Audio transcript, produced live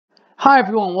Hi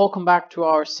everyone, welcome back to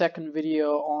our second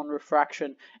video on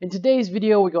refraction. In today's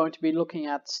video we're going to be looking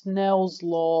at Snell's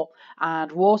law,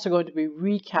 and we're also going to be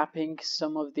recapping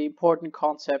some of the important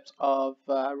concepts of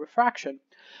refraction.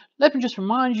 Let me just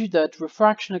remind you that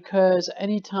refraction occurs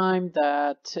anytime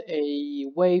that a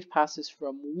wave passes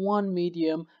from one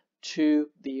medium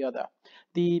to the other.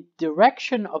 The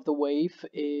direction of the wave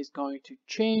is going to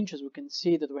change, as we can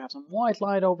see that we have some white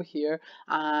light over here,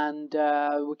 and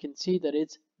we can see that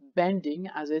it's bending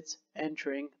as it's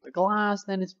entering the glass,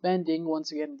 then it's bending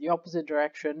once again in the opposite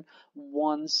direction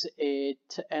once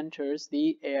it enters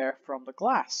the air from the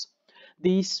glass.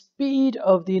 The speed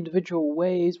of the individual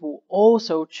waves will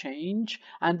also change,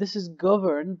 and this is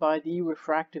governed by the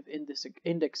refractive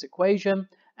index equation.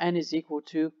 N is equal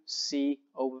to C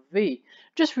over V.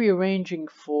 Just rearranging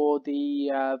for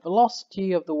the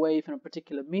velocity of the wave in a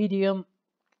particular medium,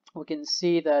 we can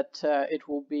see that it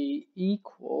will be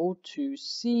equal to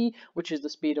C, which is the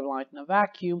speed of light in a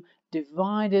vacuum,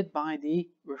 divided by the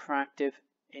refractive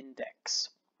index.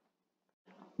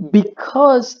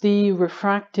 Because the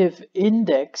refractive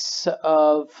index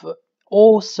of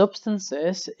all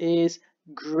substances is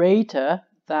greater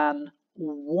than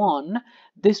 1,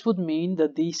 this would mean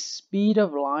that the speed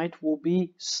of light will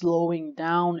be slowing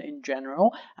down in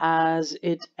general as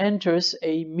it enters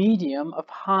a medium of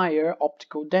higher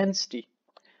optical density.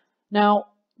 Now,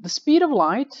 the speed of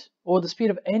light, or the speed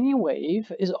of any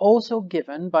wave, is also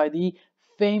given by the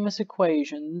famous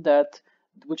equation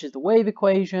which is the wave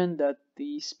equation, that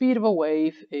the speed of a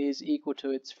wave is equal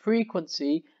to its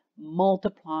frequency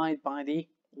multiplied by the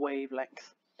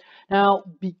wavelength. Now,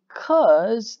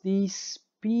 because the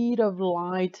speed of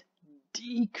light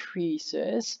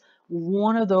decreases,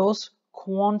 one of those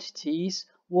quantities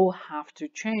will have to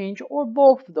change, or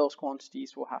both of those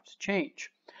quantities will have to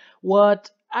change.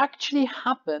 What actually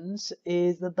happens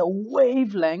is that the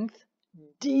wavelength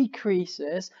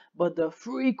decreases, but the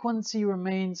frequency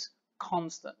remains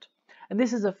constant. And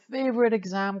this is a favorite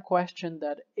exam question,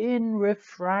 that in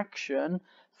refraction,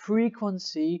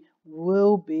 frequency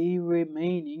will be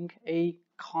remaining a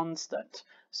constant.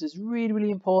 This is really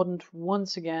important.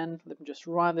 Once again, let me just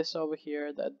write this over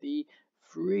here, that the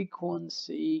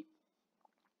frequency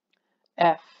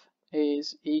F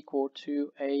is equal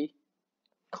to a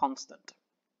constant.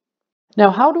 Now,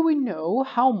 how do we know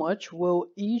how much will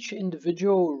each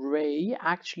individual ray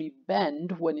actually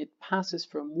bend when it passes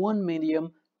from one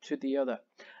medium to the other?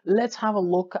 Let's have a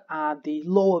look at the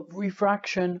law of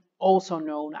refraction, also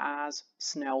known as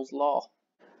Snell's law.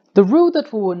 The rule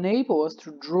that will enable us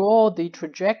to draw the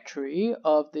trajectory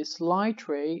of this light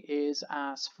ray is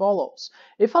as follows.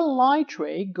 If a light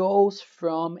ray goes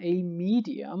from a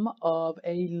medium of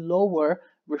a lower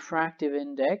refractive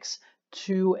index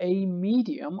to a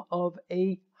medium of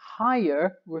a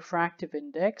higher refractive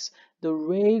index, the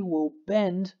ray will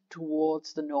bend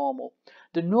towards the normal.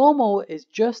 The normal is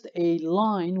just a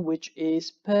line which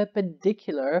is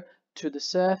perpendicular to the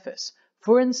surface.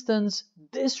 For instance,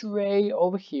 this ray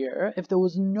over here, if there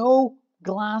was no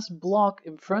glass block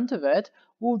in front of it,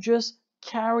 will just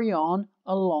carry on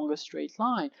along a straight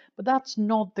line. But that's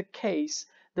not the case.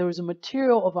 There is a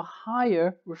material of a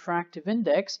higher refractive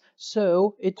index,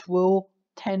 so it will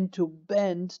tend to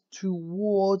bend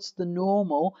towards the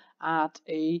normal at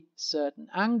a certain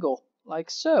angle, like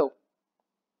so.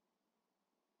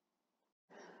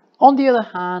 On the other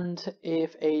hand,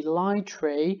 if a light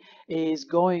ray is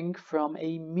going from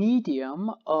a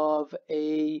medium of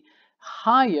a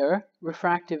higher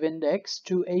refractive index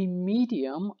to a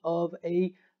medium of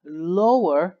a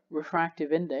lower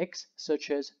refractive index, such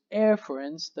as air for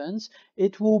instance,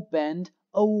 it will bend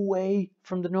away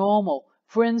from the normal.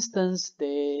 For instance,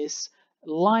 this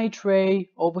light ray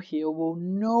over here will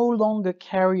no longer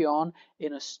carry on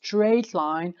in a straight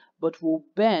line, but will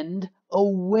bend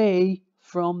away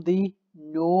from the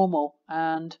normal,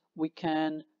 and we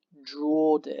can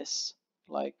draw this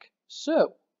like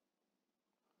so.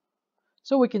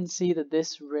 So we can see that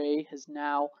this ray has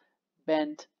now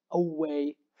bent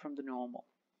away from the normal.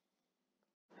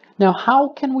 Now, how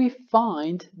can we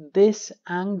find this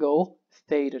angle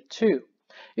theta 2?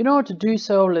 In order to do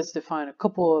so, let's define a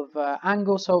couple of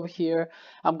angles over here.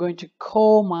 I'm going to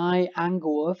call my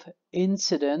angle of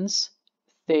incidence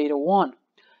theta 1.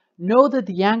 Know that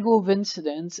the angle of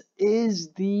incidence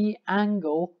is the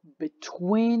angle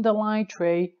between the light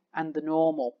ray and the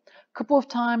normal. A couple of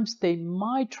times they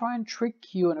might try and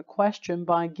trick you in a question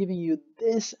by giving you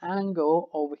this angle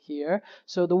over here.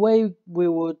 So the way we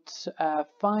would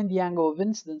find the angle of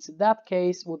incidence in that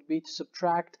case would be to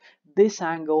subtract this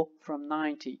angle from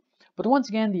 90. But once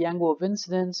again, the angle of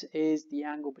incidence is the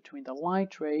angle between the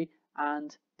light ray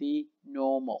and the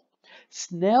normal.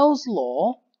 Snell's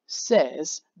law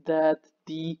says that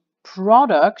the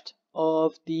product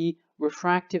of the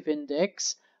refractive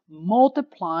index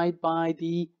multiplied by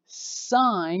the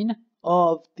sine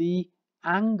of the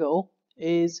angle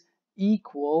is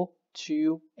equal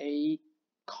to a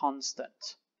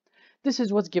constant. This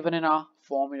is what's given in our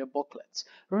formula booklets.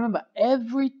 Remember,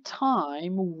 every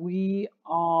time we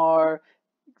are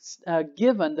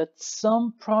given that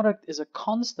some product is a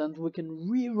constant, we can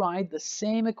rewrite the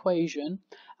same equation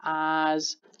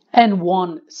as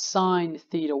n1 sine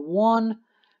theta 1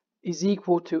 is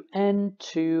equal to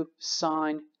n2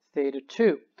 sine theta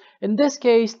 2. In this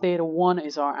case, theta 1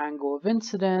 is our angle of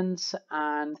incidence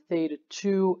and theta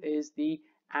 2 is the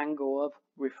angle of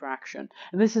refraction.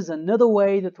 And this is another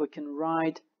way that we can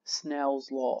write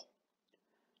Snell's law.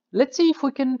 Let's see if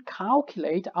we can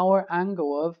calculate our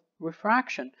angle of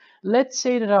refraction. Let's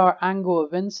say that our angle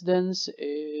of incidence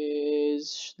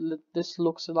is, this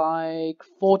looks like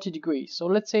 40 degrees. So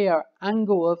let's say our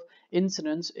angle of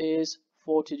incidence is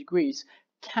 40 degrees.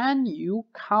 Can you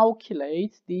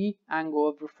calculate the angle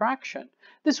of refraction?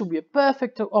 This will be a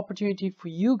perfect opportunity for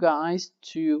you guys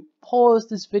to pause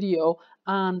this video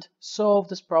and solve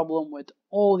this problem with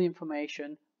all the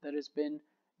information that has been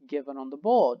given on the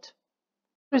board.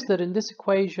 Notice that in this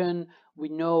equation we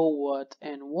know what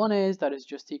n1 is, that is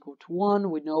just equal to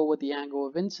 1. We know what the angle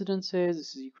of incidence is,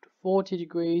 this is equal to 40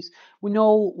 degrees. We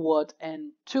know what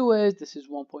n2 is, this is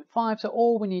 1.5. So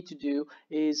all we need to do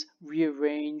is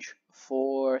rearrange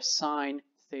for sine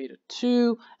theta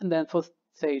 2 and then for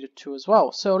theta 2 as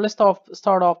well. So let's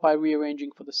start off by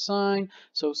rearranging for the sine.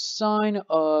 So sine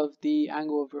of the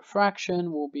angle of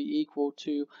refraction will be equal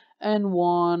to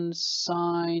n1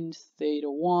 sine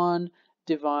theta 1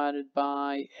 divided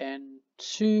by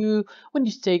n2. When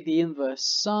you take the inverse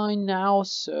sine now,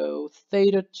 so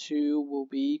theta 2 will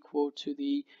be equal to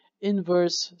the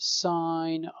inverse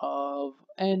sine of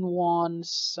n1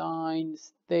 sine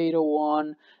theta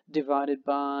 1 divided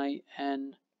by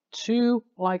n2,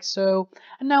 like so.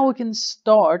 And now we can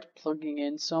start plugging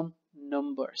in some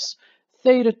numbers.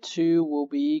 Theta 2 will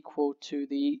be equal to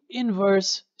the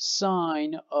inverse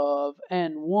sine of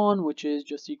n1, which is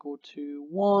just equal to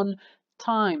 1,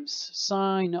 times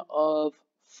sine of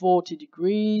 40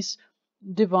 degrees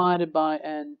divided by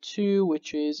n2,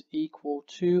 which is equal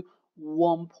to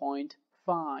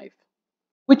 1.5,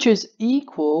 which is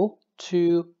equal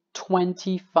to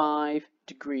 25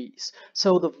 degrees.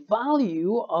 So the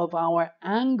value of our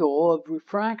angle of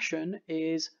refraction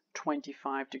is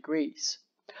 25 degrees.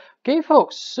 Okay,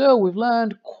 folks, so we've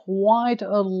learned quite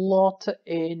a lot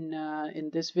in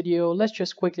this video. Let's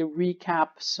just quickly recap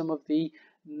some of the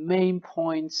main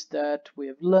points that we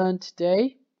have learned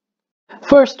today.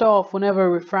 First off, whenever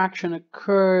refraction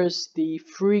occurs, the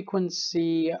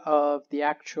frequency of the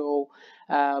actual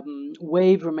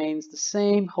wave remains the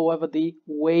same, however the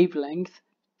wavelength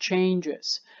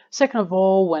changes. Second of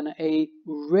all, when a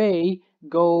ray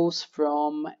goes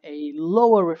from a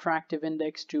lower refractive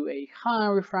index to a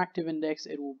higher refractive index,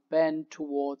 it will bend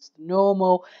towards the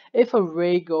normal. If a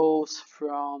ray goes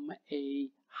from a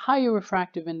higher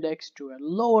refractive index to a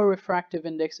lower refractive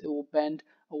index, it will bend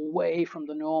away from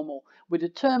the normal. We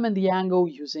determine the angle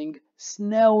using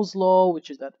Snell's law,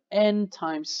 which is that n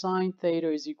times sine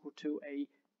theta is equal to a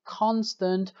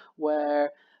constant,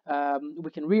 where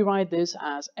we can rewrite this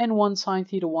as n1 sine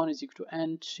theta 1 is equal to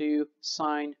n2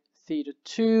 sine theta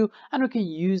 2, and we can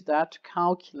use that to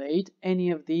calculate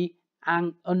any of the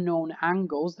unknown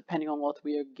angles depending on what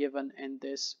we are given in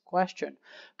this question.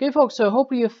 Okay, folks, so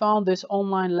hopefully you found this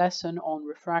online lesson on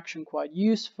refraction quite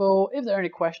useful. If there are any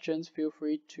questions, feel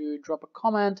free to drop a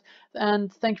comment,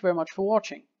 and thank you very much for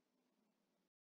watching.